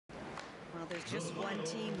there's just one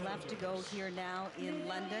team left to go here now in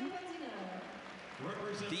London.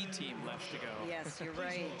 The team left to go. Yes, you're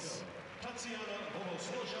right. Tatiana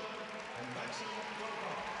Volosozhar and Maxim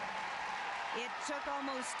Trankov. It took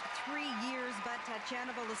almost 3 years, but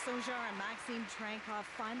Tatiana Volosozhar and Maxim Trankov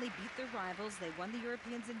finally beat their rivals. They won the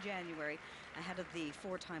Europeans in January ahead of the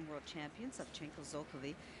 4-time world champions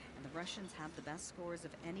Savchenko-Zolkovi. And the Russians have the best scores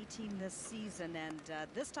of any team this season. And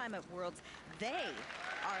this time at Worlds, they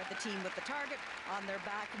are the team with the target on their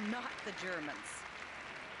back, not the Germans.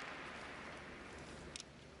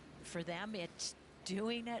 For them, it's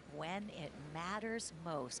doing it when it matters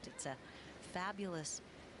most. It's a fabulous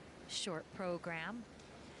short program,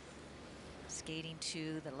 skating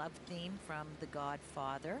to the love theme from The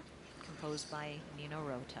Godfather, composed by Nino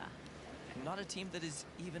Rota. And not a team that has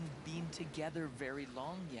even been together very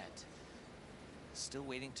long yet. Still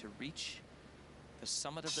waiting to reach the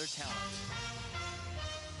summit of their talent.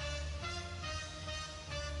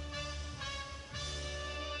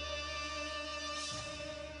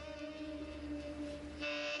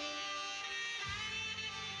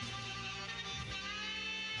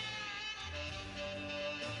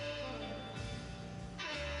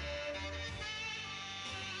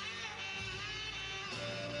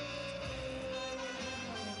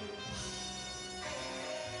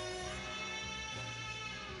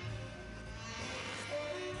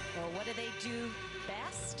 Well, what do they do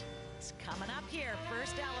best? It's coming up here,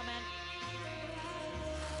 first element.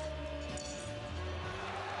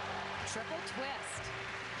 Triple twist.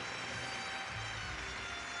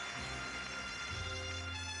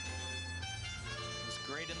 It was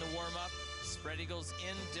great in the warm-up. Spread eagles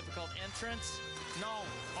in, difficult entrance. No,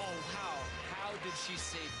 oh, how did she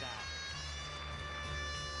save that?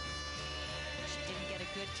 She didn't get a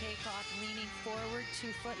good takeoff, leaning forward,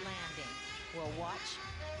 2-foot landing. We'll watch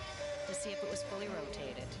to see if it was fully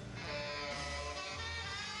rotated.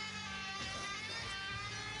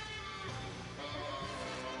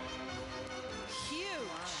 Huge.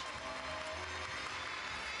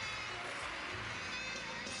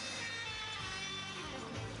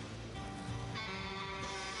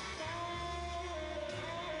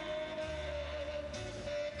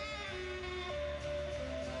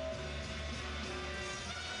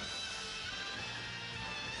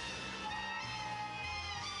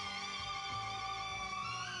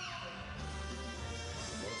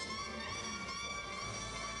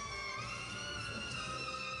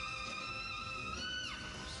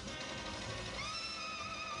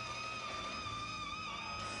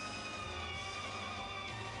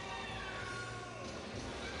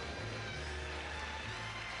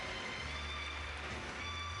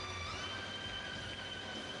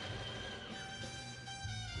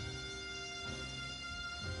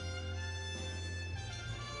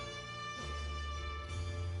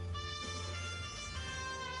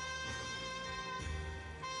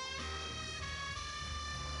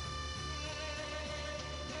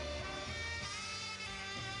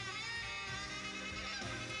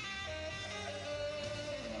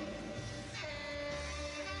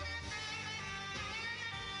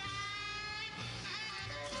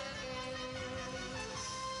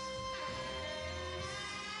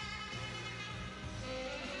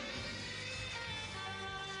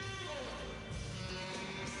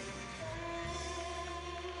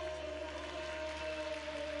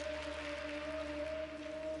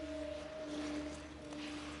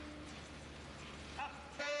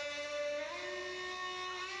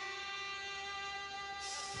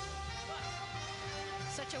 Wow.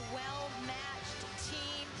 Such a well-matched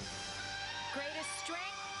team. Greatest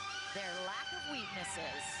strength, their lack of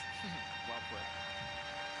weaknesses. Well put.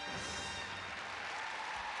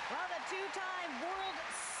 Well, the 2-time world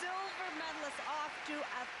silver medalist off to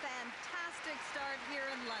a fantastic start here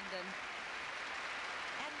in London.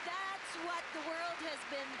 And that's what the world has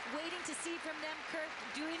been waiting to see from them, Kurt,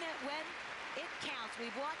 doing it when it counts.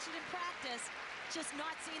 We've watched it in practice, just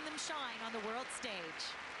not seen them shine on the world stage.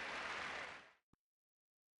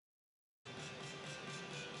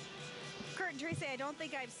 Kurt and Tracy, I don't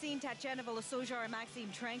think I've seen Tatiana Volosozhar and Maxim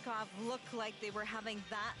Trankov look like they were having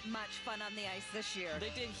that much fun on the ice this year. They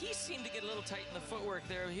did. He seemed to get a little tight in the footwork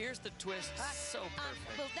there. Here's the twist. So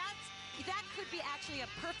perfect. Well, that could be actually a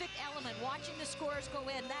perfect element. Watching the scores go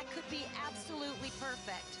in, that could be absolutely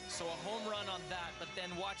perfect. So a home run on that, but then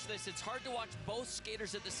watch this. It's hard to watch both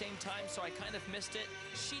skaters at the same time, so I kind of missed it.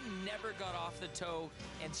 She never got off the toe,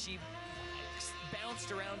 and she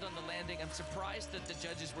bounced around on the landing. I'm surprised that the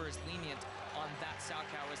judges were as lenient on that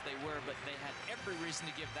Salchow as they were, but they had every reason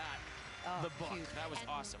to give that Oh, the book. huge. That was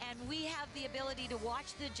awesome. And we have the ability to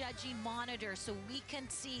watch the judging monitor so we can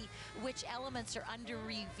see which elements are under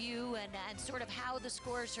review and sort of how the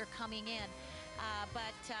scores are coming in.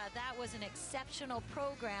 But that was an exceptional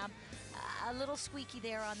program. A little squeaky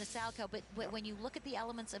there on the Salchow, but when you look at the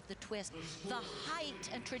elements of the twist, the height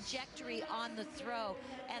and trajectory on the throw,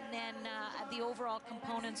 and then the overall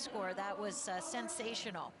component score, that was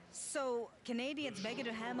sensational. So Canadians, Megan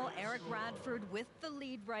Duhamel, Eric Radford with the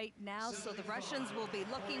lead right now. So the Russians will be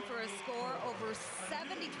looking for a score over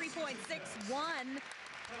 73.61.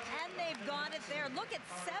 And they've got it there. Look at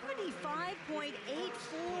 75.84.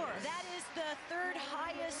 That is the third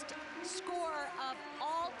highest score of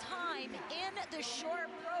all time in the short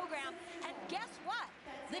program. And guess what?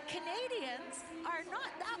 The Canadians are not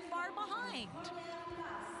that far behind.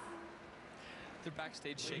 They're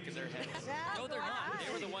backstage shaking their heads. No, they're not.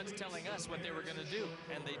 They were the ones telling us what they were going to do,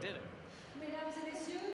 and they did it.